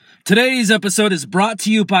Today's episode is brought to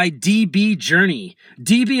you by DB Journey.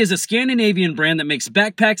 DB is a Scandinavian brand that makes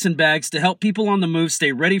backpacks and bags to help people on the move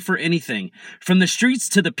stay ready for anything. From the streets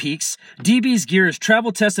to the peaks, DB's gear is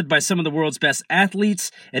travel tested by some of the world's best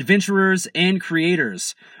athletes, adventurers, and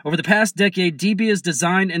creators. Over the past decade, DB has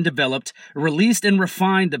designed and developed, released and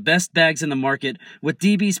refined the best bags in the market. With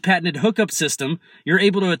DB's patented hookup system, you're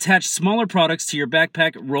able to attach smaller products to your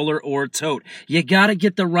backpack, roller, or tote. You gotta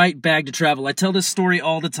get the right bag to travel. I tell this story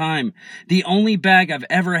all the time. The only bag I've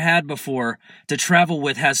ever had before to travel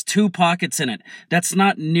with has 2 pockets in it. That's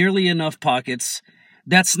not nearly enough pockets.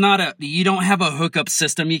 You don't have a hookup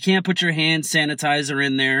system. You can't put your hand sanitizer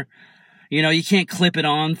in there. You know, you can't clip it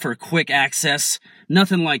on for quick access.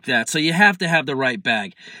 Nothing like that. So you have to have the right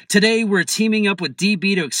bag. Today, we're teaming up with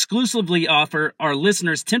DB to exclusively offer our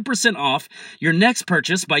listeners 10% off your next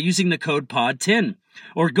purchase by using the code POD10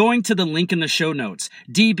 or going to the link in the show notes.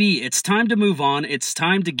 DB, it's time to move on. It's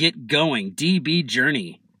time to get going. DB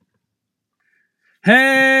Journey.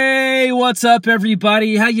 Hey, what's up,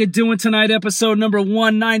 everybody? How you doing tonight? Episode number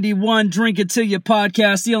 191, Drink It Till You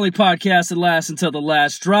podcast, the only podcast that lasts until the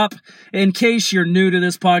last drop. In case you're new to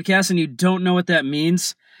this podcast and you don't know what that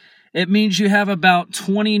means, it means you have about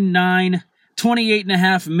 28 and a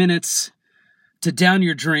half minutes to down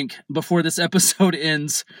your drink before this episode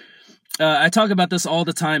ends. I talk about this all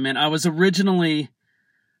the time, man. I was originally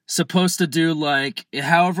supposed to do like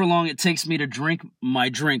however long it takes me to drink my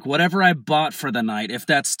drink, whatever I bought for the night. If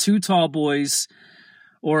that's 2 tall boys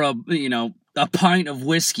or a pint of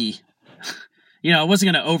whiskey, I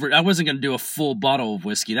wasn't gonna do a full bottle of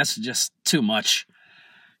whiskey. That's just too much.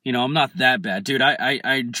 I'm not that bad, dude.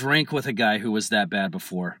 I drank with a guy who was that bad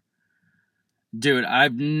before. Dude,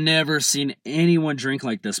 I've never seen anyone drink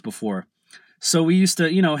like this before. So we used to,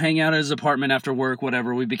 hang out at his apartment after work,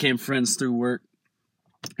 whatever. We became friends through work.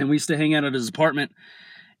 And we used to hang out at his apartment.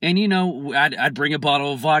 And, I'd bring a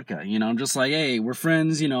bottle of vodka. I'm just like, hey, we're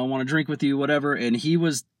friends. I want to drink with you, whatever. And he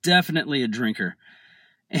was definitely a drinker.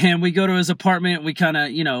 And we go to his apartment. We kind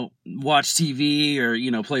of, watch TV or,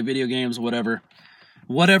 play video games, whatever.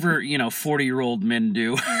 Whatever, 40-year-old men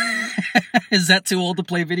do. Is that too old to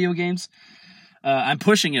play video games? I'm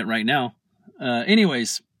pushing it right now.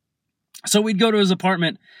 Anyways. So we'd go to his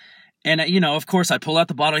apartment, and, of course, I'd pull out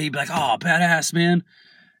the bottle. He'd be like, oh, badass, man.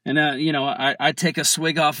 And, I'd take a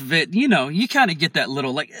swig off of it. You kind of get that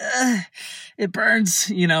little, like, it burns,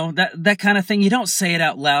 that kind of thing. You don't say it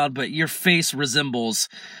out loud, but your face resembles,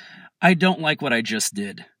 I don't like what I just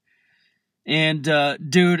did. And,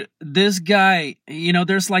 dude, this guy,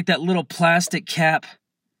 there's like that little plastic cap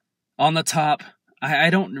on the top.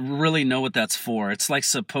 I don't really know what that's for. It's like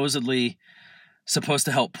supposedly supposed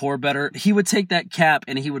to help pour better. He would take that cap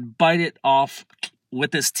and he would bite it off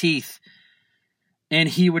with his teeth, and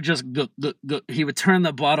he would just he would turn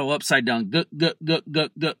the bottle upside down,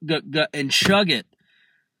 and chug it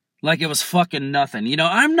like it was fucking nothing.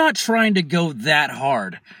 I'm not trying to go that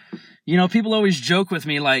hard. People always joke with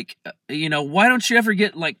me like, why don't you ever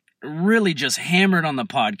get like really just hammered on the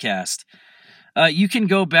podcast? You can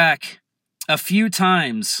go back a few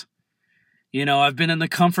times. I've been in the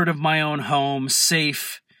comfort of my own home,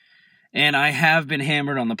 safe, and I have been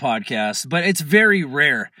hammered on the podcast, but it's very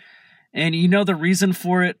rare. And the reason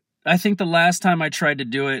for it? I think the last time I tried to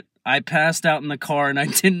do it, I passed out in the car and I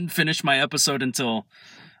didn't finish my episode until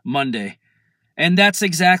Monday. And that's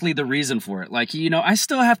exactly the reason for it. Like, I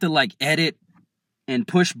still have to like edit and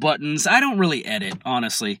push buttons. I don't really edit,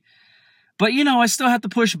 honestly. But, I still have to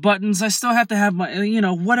push buttons. I still have to have my,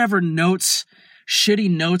 whatever shitty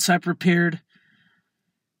notes I prepared.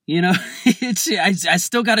 I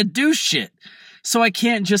still got to do shit. So I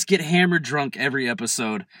can't just get hammered drunk every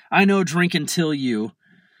episode. I know Drink Until You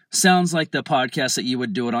sounds like the podcast that you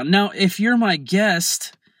would do it on. Now, if you're my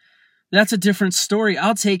guest, that's a different story.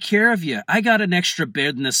 I'll take care of you. I got an extra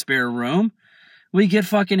bed in the spare room. We get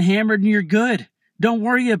fucking hammered and you're good. Don't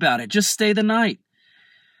worry about it. Just stay the night.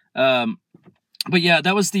 But yeah,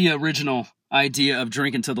 that was the original idea of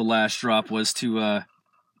Drink Until the Last Drop, was to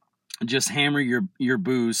just hammer your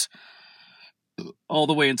booze all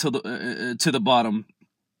the way until to the bottom.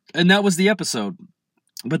 And that was the episode.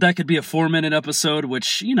 But that could be a 4-minute episode,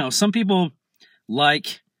 which, some people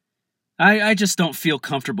like. I just don't feel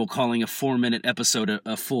comfortable calling a 4-minute episode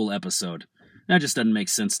a full episode. That just doesn't make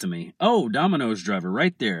sense to me. Oh, Domino's driver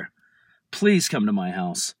right there. Please come to my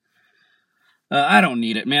house. I don't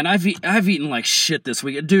need it, man. I've eaten like shit this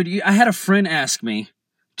week. Dude, I had a friend ask me,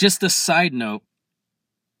 just a side note,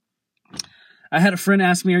 I had a friend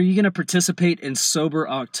ask me, are you going to participate in Sober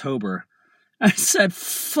October? I said,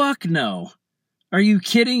 fuck no. Are you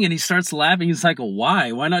kidding? And he starts laughing. He's like,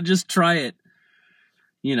 why? Why not just try it?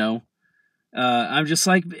 You know, I'm just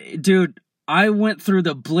like, dude, I went through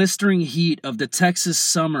the blistering heat of the Texas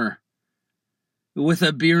summer with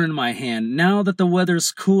a beer in my hand. Now that the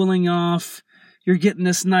weather's cooling off, you're getting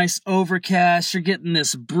this nice overcast, you're getting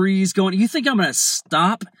this breeze going. You think I'm going to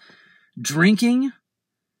stop drinking?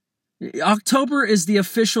 October is the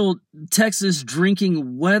official Texas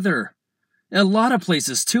drinking weather. A lot of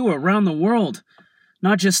places, too, around the world.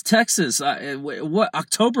 Not just Texas. What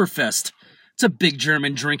Oktoberfest? It's a big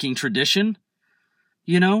German drinking tradition.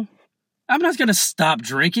 You know? I'm not going to stop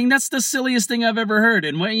drinking. That's the silliest thing I've ever heard.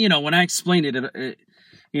 And when I explained it, it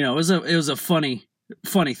was a funny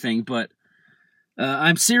thing, but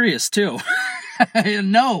I'm serious too.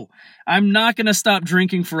 No, I'm not going to stop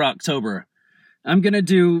drinking for October. I'm going to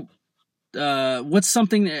do what's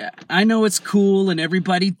something I know it's cool and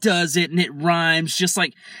everybody does it and it rhymes, just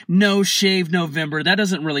like No Shave November. That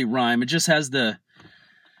doesn't really rhyme. It just has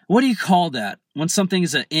what do you call that? When something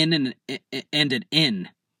is an N and an N.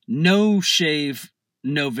 No Shave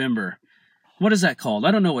November. What is that called?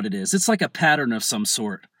 I don't know what it is. It's like a pattern of some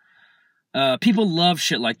sort. People love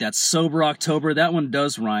shit like that. Sober October, that one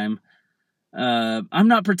does rhyme. I'm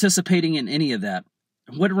not participating in any of that.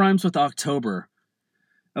 What rhymes with October?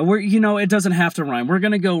 It doesn't have to rhyme. We're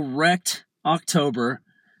going to go Wrecked October.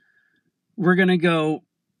 We're going to go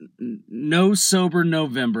No Sober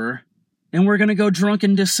November. And we're going to go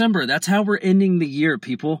Drunken December. That's how we're ending the year,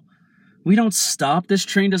 people. We don't stop. This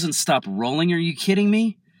train doesn't stop rolling. Are you kidding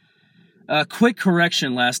me? Quick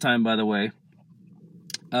correction last time, by the way.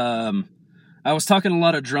 I was talking a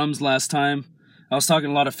lot of drums last time. I was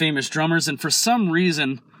talking a lot of famous drummers, and for some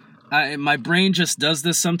reason, my brain just does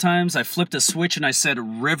this sometimes. I flipped a switch and I said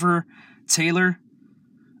River Taylor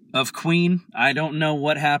of Queen. I don't know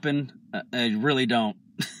what happened. I really don't.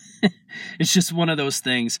 It's just one of those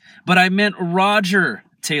things. But I meant Roger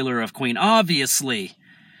Taylor of Queen, obviously.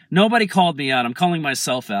 Nobody called me out. I'm calling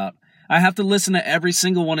myself out. I have to listen to every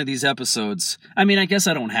single one of these episodes. I mean, I guess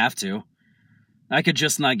I don't have to. I could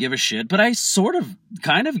just not give a shit, but I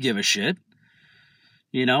kind of give a shit.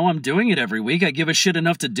 I'm doing it every week. I give a shit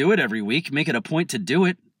enough to do it every week, make it a point to do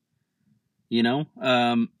it.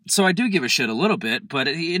 So I do give a shit a little bit, but,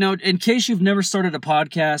 in case you've never started a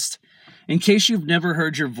podcast, in case you've never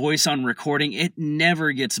heard your voice on recording, it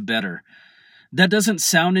never gets better. That doesn't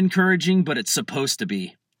sound encouraging, but it's supposed to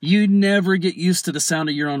be. You never get used to the sound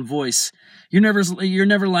of your own voice. You're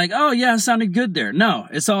never like, oh yeah, it sounded good there. No,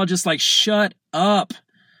 it's all just like, shut up.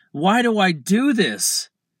 Why do I do this?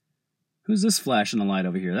 Who's this flashing the light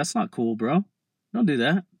over here? That's not cool, bro. Don't do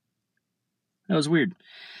that. That was weird.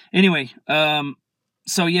 Anyway,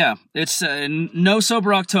 so yeah, it's No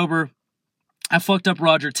Sober October. I fucked up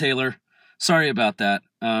Roger Taylor. Sorry about that.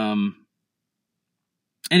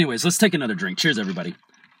 Anyways, let's take another drink. Cheers, everybody.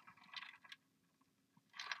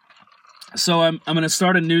 So I'm going to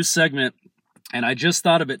start a new segment, and I just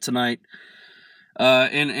thought of it tonight.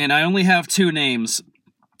 And I only have 2 names,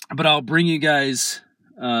 but I'll bring you guys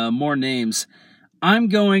more names.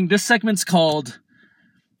 This segment's called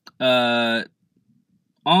Online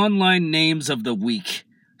Names of the Week.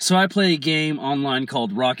 So I play a game online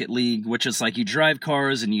called Rocket League, which is like you drive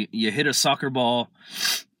cars and you hit a soccer ball.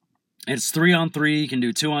 It's 3-on-3, you can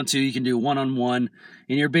do 2-on-2, you can do 1-on-1, and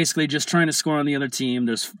you're basically just trying to score on the other team.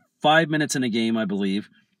 There's 5 minutes in a game, I believe,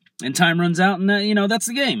 and time runs out, and that's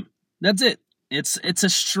the game. That's it. It's a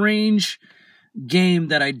strange game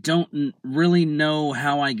that I don't really know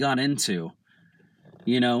how I got into,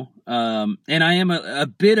 and I am a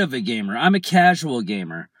bit of a gamer. I'm a casual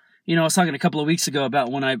gamer. I was talking a couple of weeks ago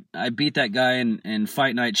about when I beat that guy in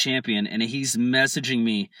Fight Night Champion, and he's messaging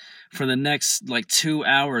me for the next, 2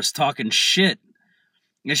 hours talking shit.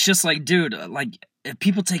 It's just like, dude,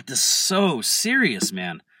 people take this so serious,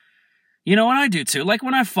 man. And I do too. Like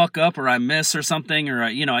when I fuck up or I miss or something, or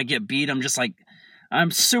I get beat, I'm just like,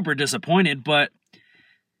 I'm super disappointed, but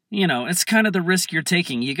it's kind of the risk you're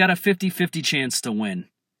taking. You got a 50-50 chance to win.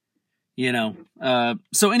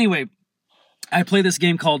 So anyway, I play this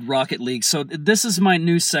game called Rocket League. So this is my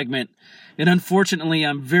new segment, and unfortunately,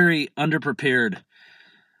 I'm very underprepared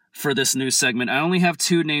for this new segment. I only have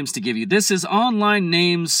 2 names to give you. This is Online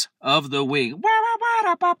Names of the Week.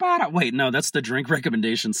 Wait, no, that's the drink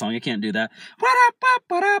recommendation song. I can't do that.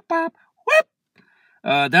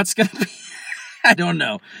 That's gonna be. I don't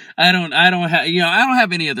know. I don't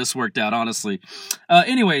have any of this worked out, honestly.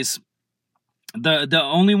 Anyways, the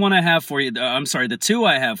only one I have for you. The 2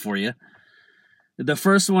 I have for you. The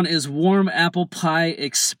first one is Warm Apple Pie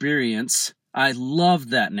Experience. I love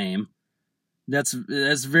that name. That's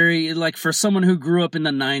very, for someone who grew up in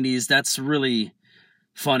the 90s, that's really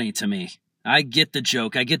funny to me. I get the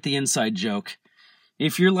joke. I get the inside joke.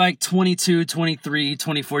 If you're like 22, 23,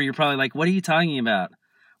 24, you're probably like, what are you talking about?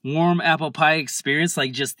 Warm apple pie experience,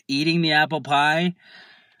 like just eating the apple pie?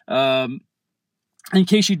 In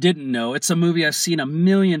case you didn't know, it's a movie I've seen a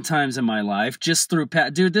million times in my life, just through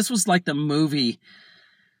dude, this was like the movie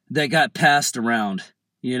that got passed around.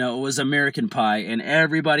 You know, it was American Pie, and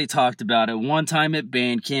everybody talked about it. One time at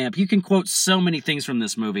band camp. You can quote so many things from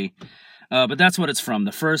this movie, but that's what it's from.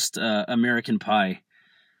 The first American Pie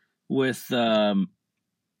with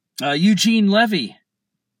Eugene Levy.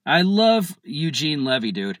 I love Eugene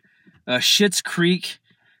Levy, dude. Schitt's Creek,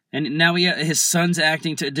 and now his son's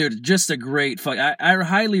acting to, dude, just a great fuck. I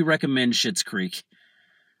highly recommend Schitt's Creek.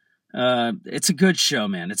 It's a good show,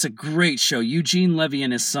 man. It's a great show. Eugene Levy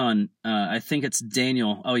and his son, I think it's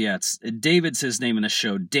Daniel. Oh yeah, it's David's his name in the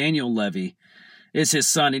show. Daniel Levy is his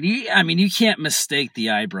son, and you can't mistake the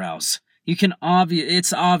eyebrows.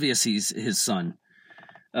 It's obvious he's his son.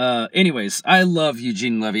 Anyways, I love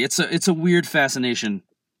Eugene Levy. It's a weird fascination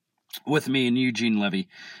with me and Eugene Levy.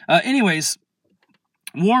 Anyways,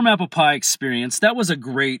 Warm Apple Pie Experience. That was a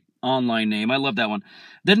great online name. I love that one.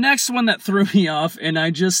 The next one that threw me off, and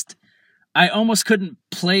I almost couldn't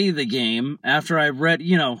play the game after I read,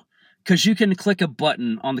 because you can click a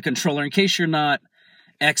button on the controller. In case you're not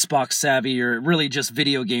Xbox savvy or really just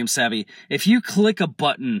video game savvy, if you click a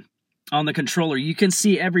button on the controller, you can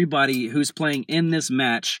see everybody who's playing in this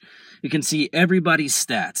match. You can see everybody's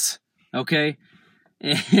stats, okay?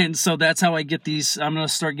 And so that's how I get these. I'm going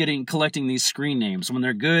to start collecting these screen names. When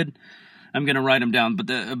they're good, I'm going to write them down. But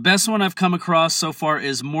the best one I've come across so far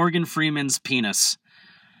is Morgan Freeman's penis.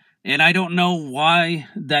 And I don't know why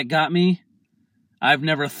that got me. I've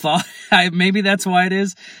never thought, maybe that's why it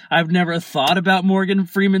is. I've never thought about Morgan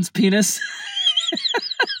Freeman's penis.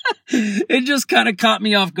 It just kind of caught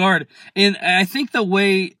me off guard. And I think the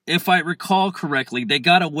way, if I recall correctly, they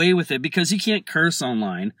got away with it because you can't curse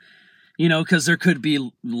online. Because there could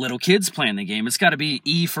be little kids playing the game. It's got to be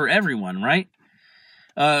E for everyone, right?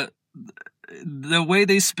 The way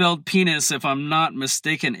they spelled penis, if I'm not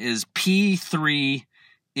mistaken, is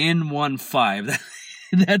P3N15.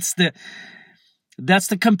 That's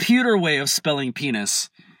the computer way of spelling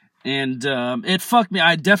penis. And it fucked me.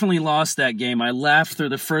 I definitely lost that game. I laughed through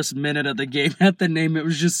the first minute of the game at the name. It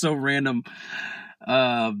was just so random.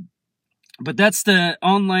 But that's the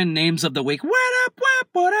online names of the week. What up,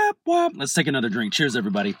 what up, what? Let's take another drink. Cheers,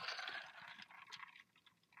 everybody.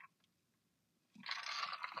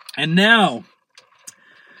 And now,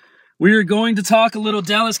 we are going to talk a little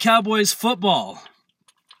Dallas Cowboys football.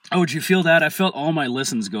 Oh, did you feel that? I felt all my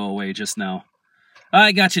listens go away just now.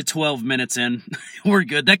 I got you 12 minutes in. We're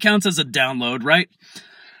good. That counts as a download, right?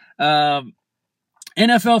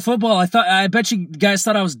 NFL football. I bet you guys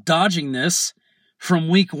thought I was dodging this from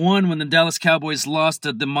week 1 when the Dallas Cowboys lost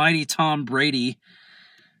to the mighty Tom Brady.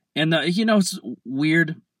 And it's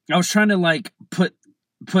weird. I was trying to put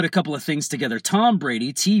a couple of things together. Tom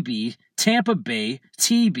Brady, TB, Tampa Bay,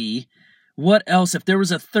 TB. What else? If there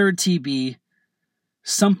was a third TB,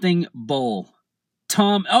 something bowl.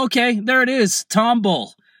 Okay, there it is. Tom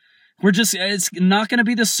Bowl. It's not going to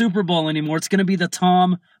be the Super Bowl anymore. It's going to be the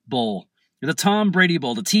Tom Bowl. The Tom Brady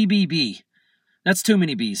Bowl, the TBB. That's too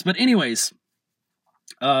many B's. But anyways,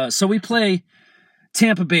 so we play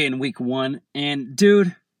Tampa Bay in week 1. And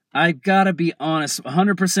dude, I gotta be honest,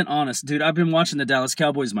 100% honest. Dude, I've been watching the Dallas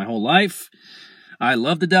Cowboys my whole life. I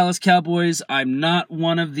love the Dallas Cowboys. I'm not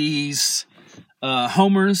one of these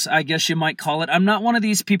homers, I guess you might call it. I'm not one of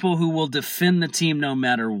these people who will defend the team no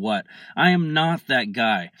matter what. I am not that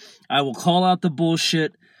guy. I will call out the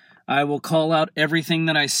bullshit. I will call out everything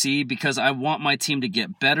that I see because I want my team to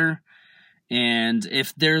get better. And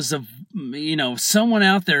if there's someone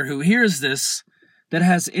out there who hears this that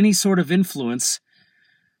has any sort of influence,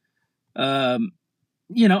 I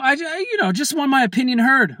just want my opinion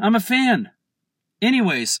heard. I'm a fan.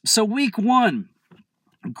 Anyways, so week 1,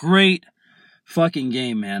 great fucking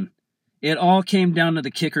game, man. It all came down to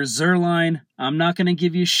the kicker, Zuerlein. I'm not going to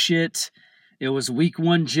give you shit. It was week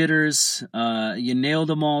 1 jitters. You nailed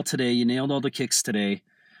them all today. You nailed all the kicks today.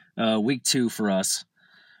 Week 2 for us.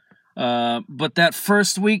 But that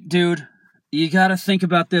first week, dude, you got to think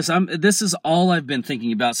about this. This is all I've been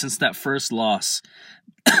thinking about since that first loss.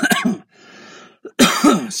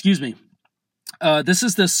 Excuse me. This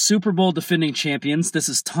is the Super Bowl defending champions. This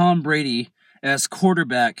is Tom Brady as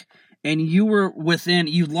quarterback. And you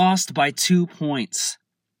lost by 2 points.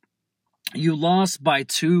 You lost by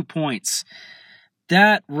 2 points.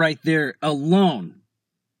 That right there alone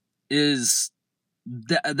that's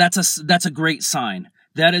a great sign.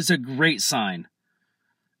 That is a great sign.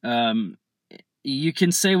 you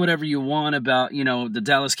can say whatever you want about, the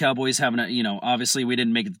Dallas Cowboys having obviously we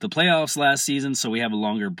didn't make it to the playoffs last season, so we have a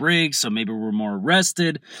longer break, so maybe we're more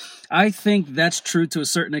rested. I think that's true to a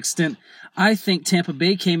certain extent. I think Tampa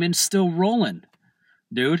Bay came in still rolling,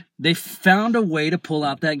 dude. They found a way to pull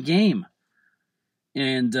out that game.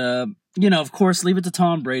 And, of course, leave it to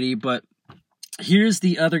Tom Brady, but here's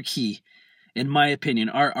the other key, in my opinion.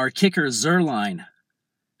 Our kicker, Zuerlein.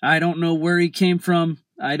 I don't know where he came from.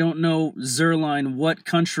 I don't know, Zuerlein, what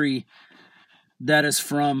country that is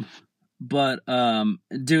from. But,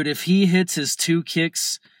 dude, if he hits his 2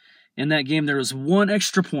 kicks in that game, there was 1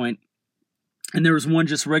 extra point, and there was 1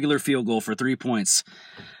 just regular field goal for 3 points.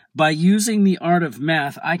 By using the art of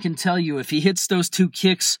math, I can tell you if he hits those 2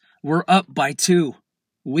 kicks, we're up by 2.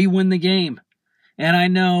 We win the game. And I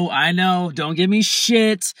know, don't give me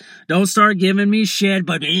shit. Don't start giving me shit,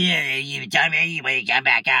 but Tom Brady would have come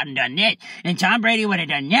back out and done it, and Tom Brady would have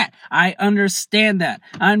done that. I understand that.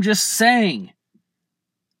 I'm just saying.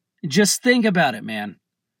 Just think about it, man.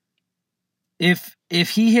 If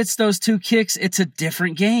he hits those 2 kicks, it's a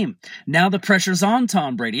different game. Now the pressure's on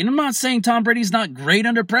Tom Brady. And I'm not saying Tom Brady's not great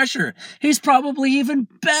under pressure. He's probably even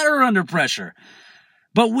better under pressure.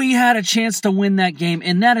 But we had a chance to win that game,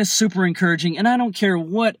 and that is super encouraging. And I don't care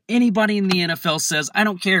what anybody in the NFL says. I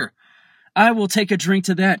don't care. I will take a drink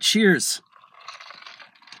to that. Cheers.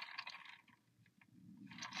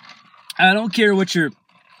 I don't care what your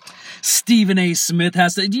Stephen A. Smith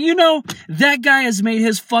has to... that guy has made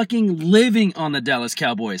his fucking living on the Dallas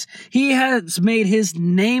Cowboys. He has made his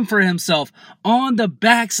name for himself on the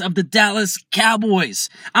backs of the Dallas Cowboys.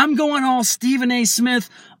 I'm going all Stephen A. Smith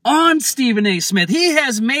on Stephen A. Smith. He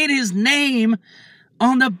has made his name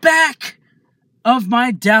on the back of my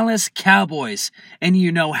Dallas Cowboys. And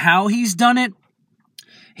you know how he's done it?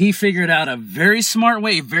 He figured out a very smart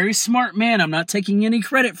way, very smart man. I'm not taking any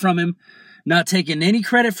credit from him.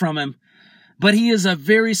 But he is a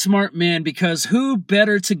very smart man, because who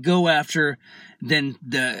better to go after than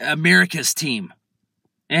the America's team?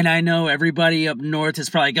 And I know everybody up north is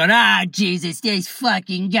probably going, Jesus, this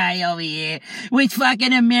fucking guy over here with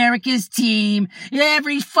fucking America's team.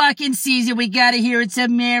 Every fucking season we gotta hear it's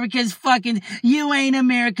America's fucking, you ain't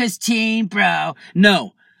America's team, bro.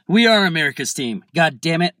 No, we are America's team. God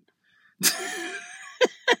damn it.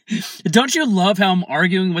 Don't you love how I'm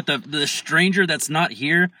arguing with the stranger that's not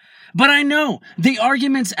here? But I know the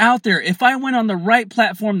argument's out there. If I went on the right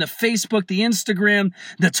platform, the Facebook, the Instagram,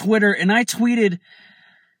 the Twitter, and I tweeted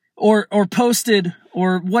or posted,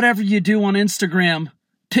 or whatever you do on Instagram,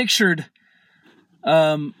 pictured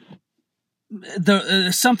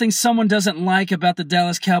something someone doesn't like about the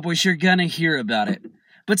Dallas Cowboys, you're gonna hear about it.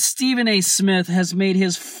 But Stephen A. Smith has made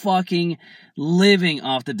his fucking living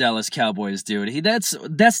off the Dallas Cowboys, dude.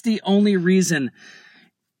 That's the only reason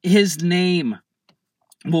his name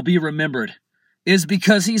will be remembered, is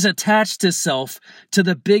because he's attached himself to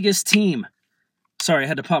the biggest team. Sorry, I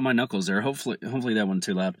had to pop my knuckles there. Hopefully that wasn't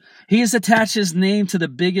too loud. He has attached his name to the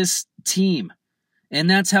biggest team, and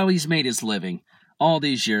that's how he's made his living all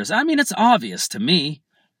these years. I mean, it's obvious to me,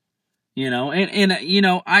 and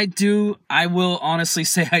I will honestly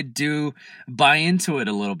say I do buy into it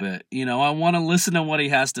a little bit. I want to listen to what he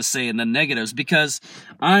has to say in the negatives, because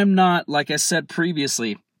I'm not, like I said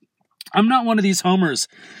previously, I'm not one of these homers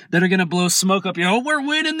that are going to blow smoke up your, we're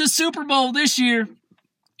winning the Super Bowl this year.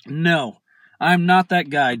 No, I'm not that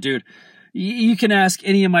guy, dude. You can ask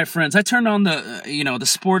any of my friends. I turned on the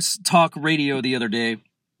sports talk radio the other day,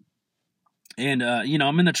 and,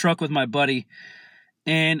 I'm in the truck with my buddy,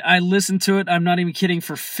 and I listened to it. I'm not even kidding,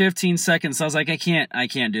 for 15 seconds. I was like, I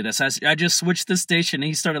can't do this. I just switched the station, and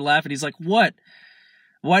he started laughing. He's like, what?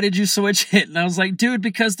 Why did you switch it? And I was like, dude,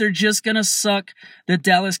 because they're just going to suck the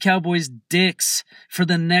Dallas Cowboys dicks for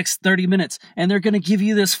the next 30 minutes. And they're going to give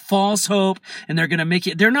you this false hope, and they're going to make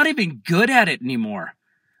it. They're not even good at it anymore.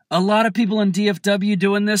 A lot of people in DFW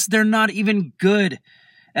doing this, they're not even good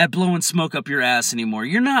at blowing smoke up your ass anymore.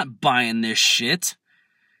 You're not buying this shit.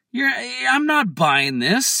 I'm not buying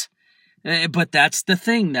this. But that's the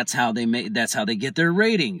thing. That's how they get their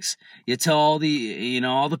ratings. You tell all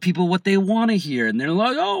the people what they want to hear, and they're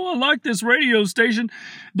like, "Oh, I like this radio station.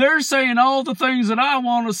 They're saying all the things that I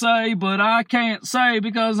want to say, but I can't say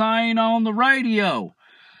because I ain't on the radio."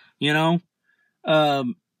 And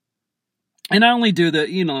I only do the,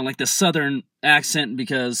 like the Southern accent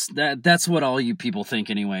because that's what all you people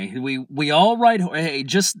think anyway. We all ride. Hey,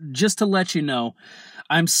 just to let you know,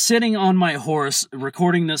 I'm sitting on my horse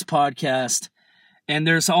recording this podcast, and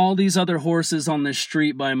there's all these other horses on the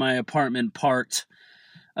street by my apartment parked.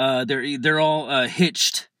 They're all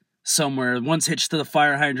hitched somewhere. One's hitched to the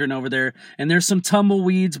fire hydrant over there, and there's some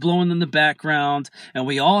tumbleweeds blowing in the background, and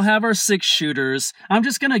we all have our 6-shooters. I'm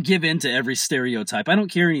just gonna give in to every stereotype. I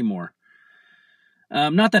don't care anymore.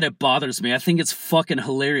 Not that it bothers me. I think it's fucking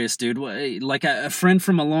hilarious, dude. Like a friend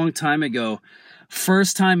from a long time ago,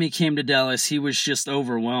 first time he came to Dallas, he was just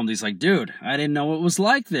overwhelmed. He's like, dude, I didn't know it was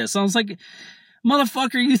like this. I was like,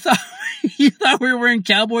 motherfucker, you thought we were wearing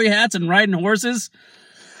cowboy hats and riding horses?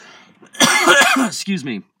 Excuse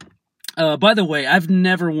me. By the way, I've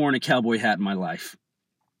never worn a cowboy hat in my life.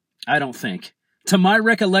 I don't think. To my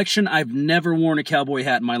recollection, I've never worn a cowboy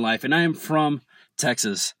hat in my life, and I am from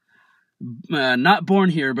Texas. Not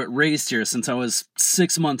born here, but raised here since I was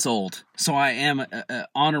 6 months old. So I am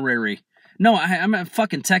honorary. No, I'm a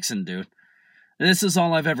fucking Texan, dude. This is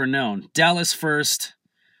all I've ever known. Dallas first.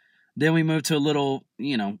 Then we moved to a little,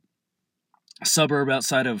 suburb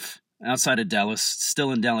outside of Dallas,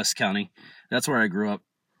 still in Dallas County. That's where I grew up.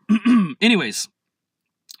 Anyways,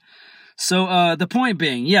 so the point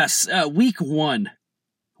being, yes, week one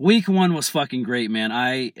was fucking great, man.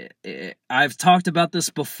 I've talked about this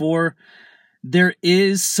before. There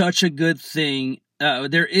is such a thing,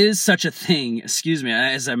 excuse me,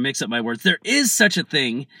 as I mix up my words, there is such a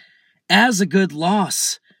thing as a good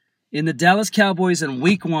loss in the Dallas Cowboys in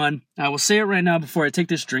week one. I will say it right now before I take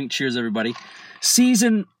this drink. Cheers, everybody.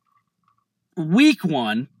 Week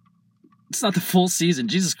one, it's not the full season.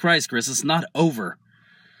 Jesus Christ, Chris, it's not over.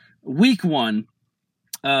 Week one,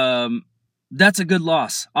 that's a good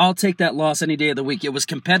loss. I'll take that loss any day of the week. It was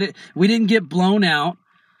competitive. We didn't get blown out.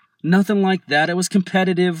 Nothing like that. It was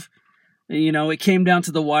competitive. It came down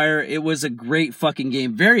to the wire. It was a great fucking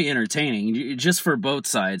game. Very entertaining, just for both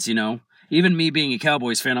sides, Even me being a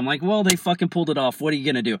Cowboys fan, I'm like, well, they fucking pulled it off. What are you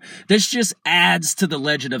going to do? This just adds to the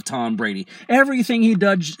legend of Tom Brady. Everything he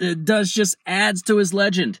does just adds to his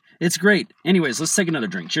legend. It's great. Anyways, let's take another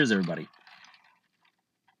drink. Cheers, everybody.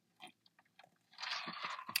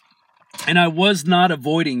 And I was not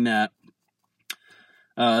avoiding that,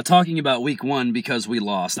 talking about week one because we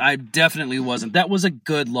lost. I definitely wasn't. That was a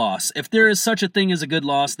good loss. If there is such a thing as a good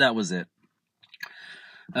loss, that was it.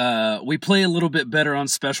 We play a little bit better on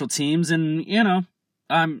special teams, and,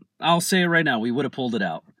 I'll say it right now, we would have pulled it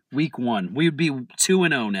out. Week one. We would be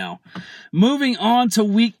 2-0 now. Moving on to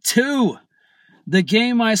week two. The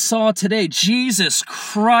game I saw today. Jesus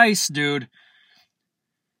Christ, dude.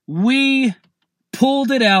 We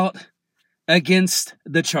pulled it out against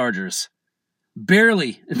the Chargers.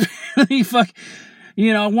 Barely.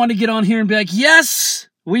 I want to get on here and be like, yes,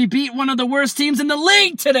 we beat one of the worst teams in the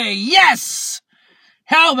league today. Yes.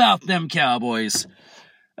 How about them Cowboys?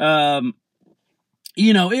 It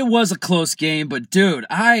was a close game, but dude,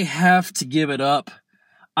 I have to give it up.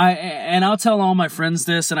 I'll tell all my friends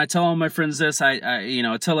this, and I tell all my friends this, I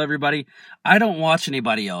tell everybody, I don't watch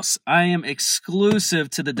anybody else. I am exclusive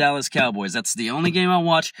to the Dallas Cowboys. That's the only game I'll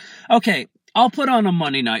watch. Okay, I'll put on a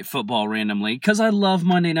Monday Night Football randomly, because I love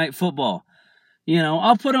Monday Night Football.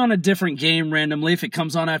 I'll put on a different game randomly if it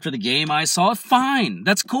comes on after the game I saw. Fine,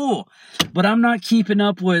 that's cool. But I'm not keeping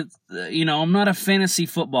up with, I'm not a fantasy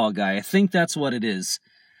football guy. I think that's what it is.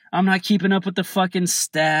 I'm not keeping up with the fucking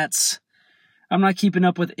stats. I'm not keeping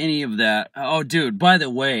up with any of that. Oh, dude, by the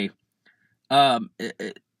way,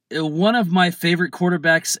 one of my favorite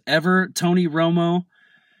quarterbacks ever, Tony Romo,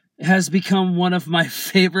 has become one of my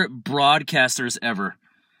favorite broadcasters ever.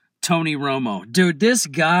 Tony Romo. Dude, this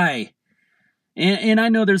guy, and I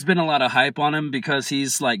know there's been a lot of hype on him because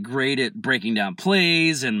he's like great at breaking down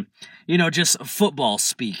plays and, just football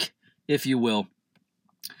speak, if you will.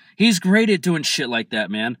 He's great at doing shit like that,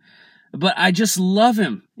 man. But I just love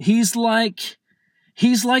him. He's like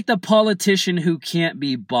the politician who can't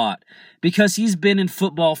be bought because he's been in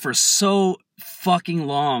football for so fucking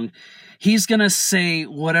long. He's going to say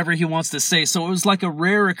whatever he wants to say. So it was like a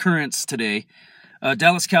rare occurrence today.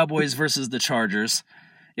 Dallas Cowboys versus the Chargers.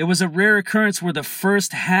 It was a rare occurrence where the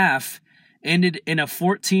first half ended in a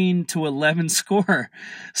 14-11 score.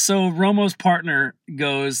 So Romo's partner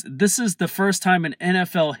goes, this is the first time in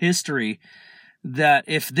NFL history that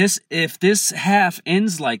if this half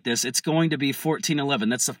ends like this, it's going to be 14-11.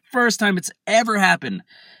 That's the first time it's ever happened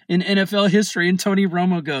in NFL history. And Tony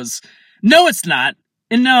Romo goes, no, it's not.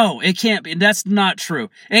 And no, it can't be. That's not true.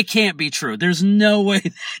 It can't be true. There's no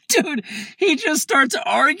way. Dude, he just starts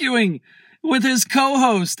arguing with his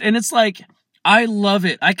co-host. And it's like, I love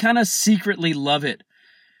it. I kind of secretly love it.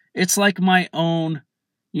 It's like my own,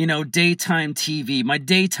 daytime TV, my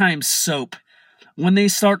daytime soap. When they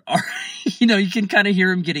start, you can kind of hear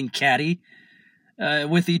them getting catty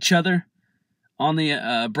with each other on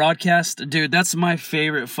the broadcast. Dude, that's my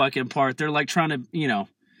favorite fucking part. They're like trying to,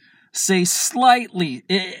 say slightly,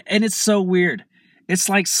 and it's so weird. It's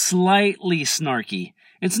like slightly snarky.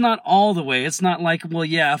 It's not all the way. It's not like, well,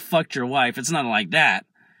 yeah, I fucked your wife. It's not like that.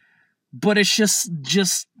 But it's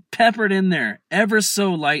just peppered in there ever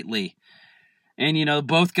so lightly. And, you know,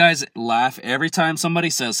 both guys laugh every time somebody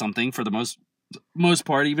says something for the most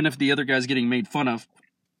part, even if the other guy's getting made fun of.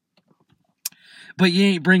 But you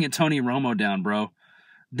ain't bringing Tony Romo down, bro.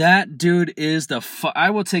 That dude is I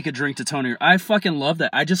will take a drink to Tony. I fucking love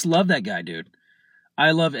that. I just love that guy, dude.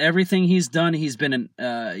 I love everything he's done. He's been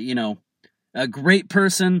a great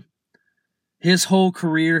person. His whole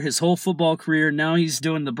career, his whole football career. Now he's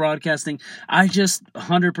doing the broadcasting. I just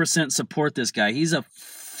 100% support this guy. He's a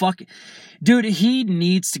dude, he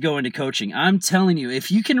needs to go into coaching. I'm telling you, if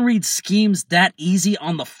you can read schemes that easy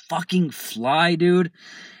on the fucking fly, dude,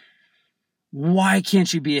 why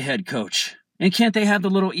can't you be a head coach? And can't they have the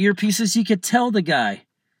little earpieces? You could tell the guy,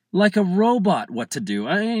 like a robot, what to do.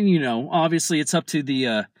 And, you know, obviously it's up to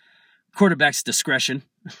the quarterback's discretion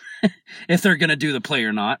if they're going to do the play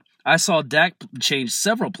or not. I saw Dak change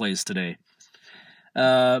several plays today.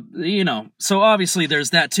 You know, so obviously there's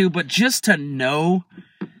that too. But just to know,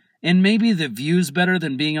 and maybe the view's better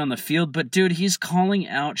than being on the field, but dude, he's calling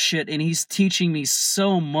out shit and he's teaching me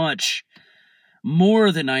so much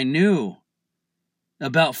more than I knew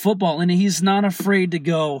about football, and he's not afraid to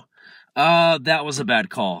go, that was a bad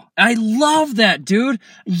call. I love that, dude.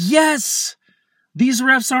 Yes! These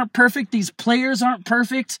refs aren't perfect. These players aren't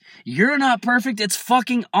perfect. You're not perfect. It's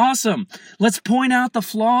fucking awesome. Let's point out the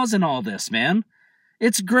flaws in all this, man.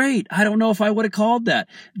 It's great. I don't know if I would have called that.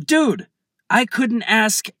 Dude, I couldn't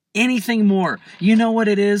ask anything more. You know what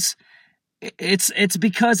it is? It's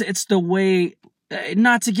because it's the way...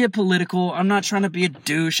 Not to get political, I'm not trying to be a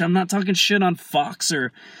douche, I'm not talking shit on Fox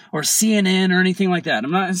or CNN or anything like that.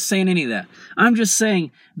 I'm not saying any of that. I'm just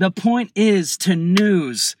saying the point is to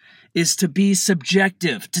news is to be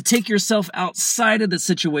subjective, to take yourself outside of the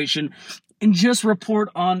situation and just report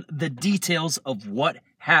on the details of what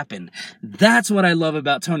happened. That's what I love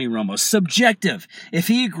about Tony Romo. Subjective. If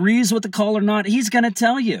he agrees with the call or not, he's going to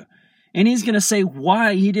tell you. And he's going to say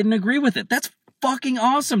why he didn't agree with it. That's fucking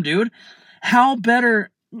awesome, dude. How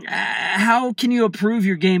can you approve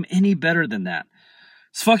your game any better than that?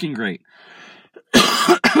 It's fucking great.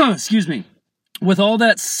 Excuse me. With all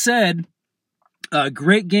that said,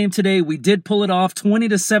 great game today. We did pull it off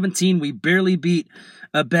 20-17. We barely beat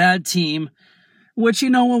a bad team, which, you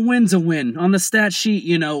know, a win's a win. On the stat sheet,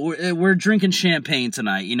 you know, we're drinking champagne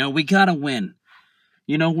tonight. You know, we got to win.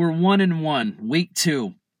 You know, we're 1-1, week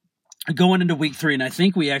 2, going into week 3. And I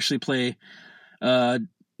think we actually play,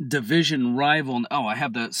 division rival. Oh, I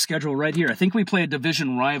have the schedule right here. I think we play a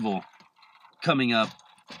division rival coming up.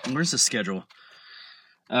 Where's the schedule?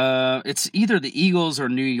 It's either the Eagles or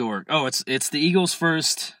New York. Oh, it's the Eagles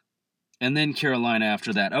first, and then Carolina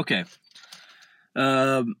after that. Okay.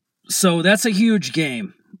 So that's a huge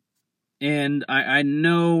game. And I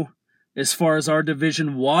know as far as our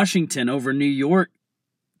division, Washington over New York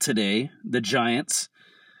today, the Giants,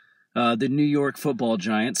 the New York Football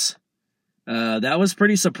Giants. That was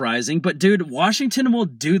pretty surprising. But, dude, Washington will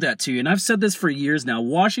do that to you. And I've said this for years now.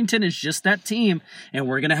 Washington is just that team, and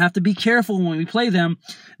we're going to have to be careful when we play them.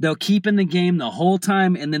 They'll keep in the game the whole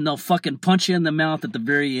time, and then they'll fucking punch you in the mouth at the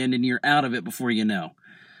very end, and you're out of it before you know.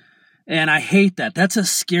 And I hate that. That's a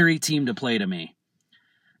scary team to play to me.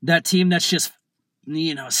 That team that's just,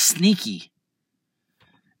 you know, sneaky.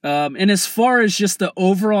 And as far as just the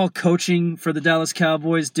overall coaching for the Dallas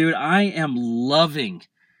Cowboys, dude, I am loving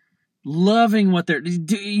what they're...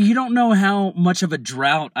 You don't know how much of a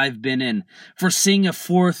drought I've been in for seeing a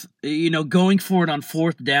fourth, you know, going for it on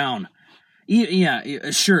fourth down. Yeah,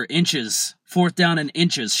 sure, inches. Fourth down and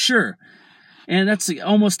inches, sure. And that's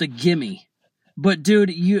almost a gimme. But, dude,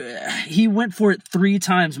 he went for it 3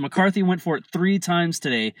 times. McCarthy went for it 3 times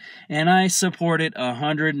today, and I support it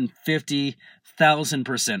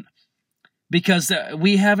 150,000%. Because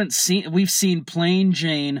we've seen plain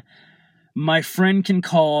Jane... My friend can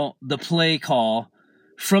call the play call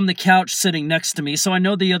from the couch sitting next to me, so I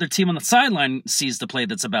know the other team on the sideline sees the play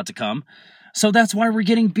that's about to come. So that's why we're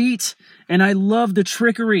getting beat, and I love the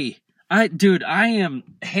trickery. I am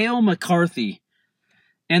Hail McCarthy,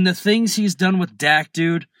 and the things he's done with Dak,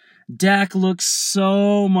 dude. Dak looks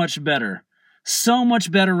so much better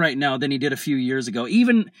right now than he did a few years ago.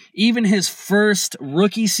 Even his first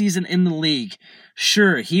rookie season in the league,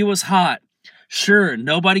 sure, he was hot. Sure,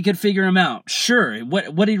 nobody could figure him out. Sure,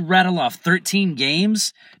 what did he rattle off? 13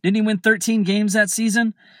 games? Didn't he win 13 games that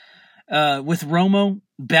season? With Romo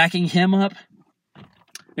backing him up?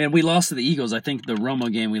 And we lost to the Eagles. I think the Romo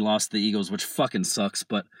game we lost to the Eagles, which fucking sucks.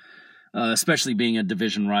 But especially being a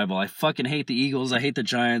division rival. I fucking hate the Eagles. I hate the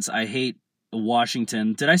Giants. I hate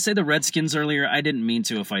Washington. Did I say the Redskins earlier? I didn't mean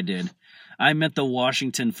to if I did. I meant the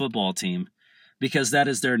Washington football team because that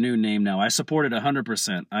is their new name now. I support it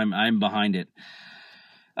 100%. I'm behind it.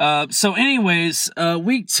 So anyways,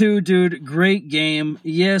 week 2, dude, great game.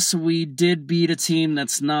 Yes, we did beat a team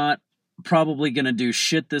that's not probably going to do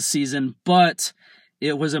shit this season, but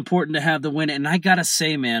it was important to have the win. And I gotta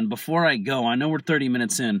say, man, before I go, I know we're 30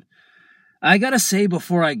 minutes in. I gotta say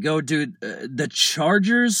before I go, dude, the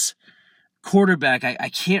Chargers quarterback, I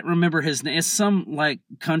can't remember his name. It's some, like,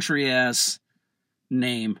 country-ass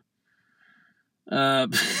name. Like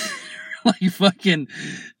fucking,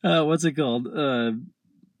 what's it called?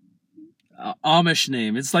 Amish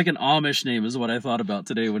name. It's like an Amish name is what I thought about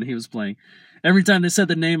today when he was playing. Every time they said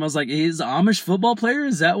the name, I was like, he's an Amish football player?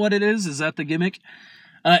 Is that what it is? Is that the gimmick?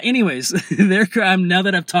 Anyways, now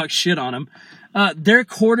that I've talked shit on him, their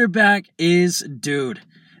quarterback is, dude,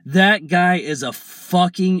 that guy is a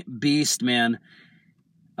fucking beast, man.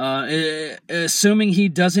 Assuming he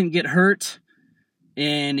doesn't get hurt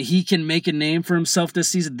and he can make a name for himself this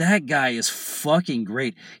season, that guy is fucking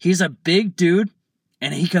great. He's a big dude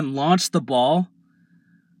and he can launch the ball.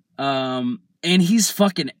 And he's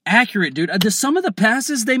fucking accurate, dude. Some of the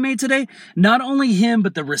passes they made today, not only him,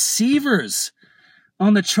 but the receivers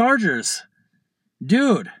on the Chargers.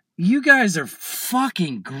 Dude, you guys are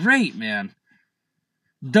fucking great, man.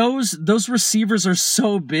 Those receivers are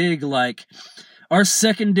so big, like our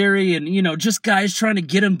secondary and, just guys trying to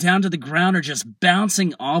get him down to the ground are just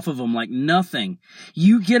bouncing off of him like nothing.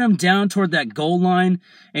 You get him down toward that goal line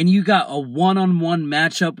and you got a one-on-one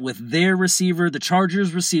matchup with their receiver, the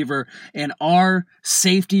Chargers receiver, and our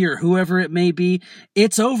safety or whoever it may be.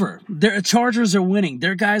 It's over. The Chargers are winning.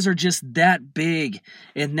 Their guys are just that big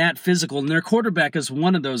and that physical, and their quarterback is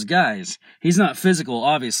one of those guys. He's not physical,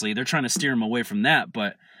 obviously. They're trying to steer him away from that,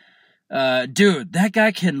 but dude, that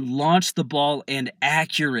guy can launch the ball and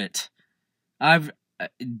accurate.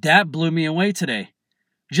 That blew me away today.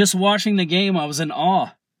 Just watching the game, I was in awe.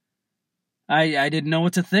 I didn't know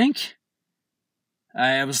what to think.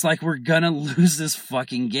 I was like, we're gonna lose this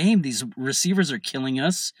fucking game. These receivers are killing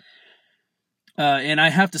us. And I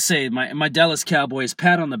have to say, my Dallas Cowboys,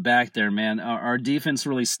 pat on the back there, man. Our defense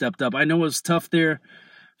really stepped up. I know it was tough there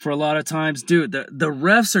for a lot of times. Dude, the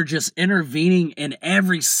refs are just intervening in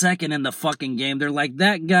every second in the fucking game. They're like,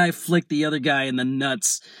 that guy flicked the other guy in the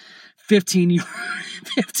nuts.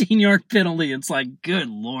 15-yard penalty. It's like, good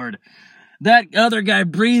Lord. That other guy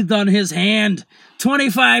breathed on his hand.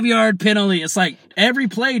 25-yard penalty. It's like, every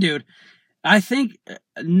play, dude. I think,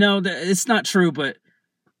 no, it's not true, but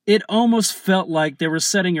it almost felt like they were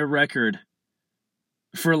setting a record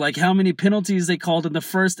for like how many penalties they called in the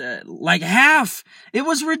first, like half. It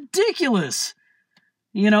was ridiculous.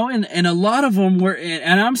 And a lot of them were,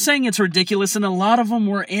 and I'm saying it's ridiculous, and a lot of them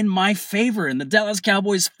were in my favor, in the Dallas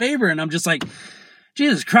Cowboys' favor, and I'm just like,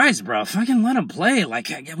 Jesus Christ, bro, fucking let them play.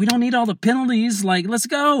 Like, we don't need all the penalties. Like, let's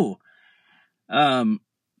go.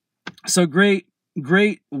 So great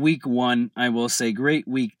week 1, I will say. Great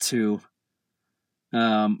week 2.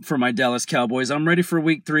 For my Dallas Cowboys. I'm ready for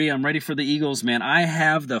week 3. I'm ready for the Eagles, man. I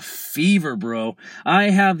have the fever, bro.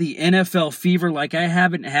 I have the NFL fever like I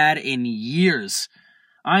haven't had in years.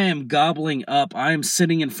 I am gobbling up. I am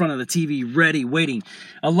sitting in front of the TV ready, waiting.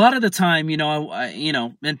 A lot of the time,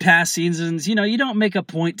 in past seasons, you don't make a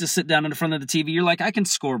point to sit down in front of the TV. You're like, I can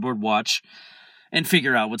scoreboard watch and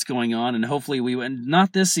figure out what's going on, and hopefully we win.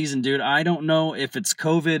 Not this season, dude. I don't know if it's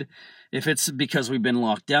COVID, if it's because we've been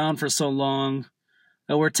locked down for so long.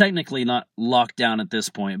 We're technically not locked down at this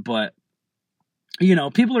point, but,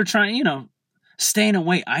 people are trying, staying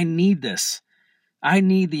away. I need this. I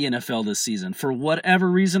need the NFL this season. For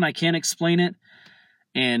whatever reason, I can't explain it.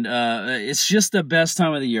 And it's just the best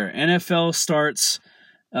time of the year. NFL starts.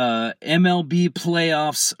 MLB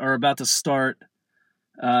playoffs are about to start.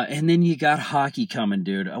 And then you got hockey coming,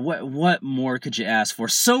 dude. What more could you ask for?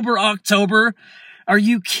 Sober October? Are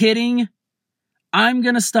you kidding? I'm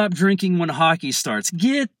going to stop drinking when hockey starts.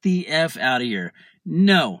 Get the F out of here.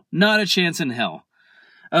 No, not a chance in hell.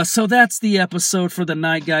 So that's the episode for the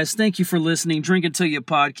night, guys. Thank you for listening. Drink Until You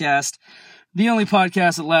podcast. The only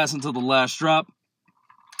podcast that lasts until the last drop.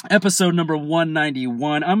 Episode number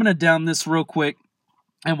 191. I'm going to down this real quick,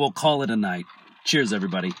 and we'll call it a night. Cheers,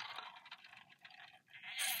 everybody.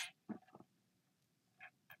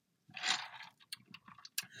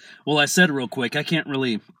 Well, I said real quick, I can't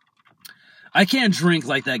drink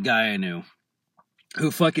like that guy I knew who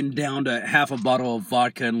fucking downed half a bottle of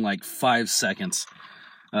vodka in like 5 seconds.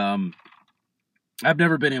 I've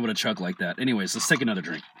never been able to chug like that. Anyways, let's take another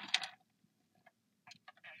drink.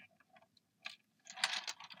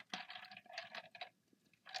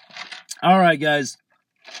 All right, guys.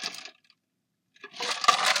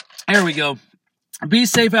 There we go. Be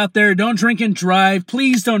safe out there. Don't drink and drive.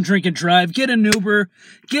 Please don't drink and drive. Get an Uber.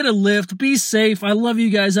 Get a Lyft. Be safe. I love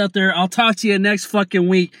you guys out there. I'll talk to you next fucking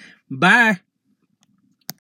week. Bye.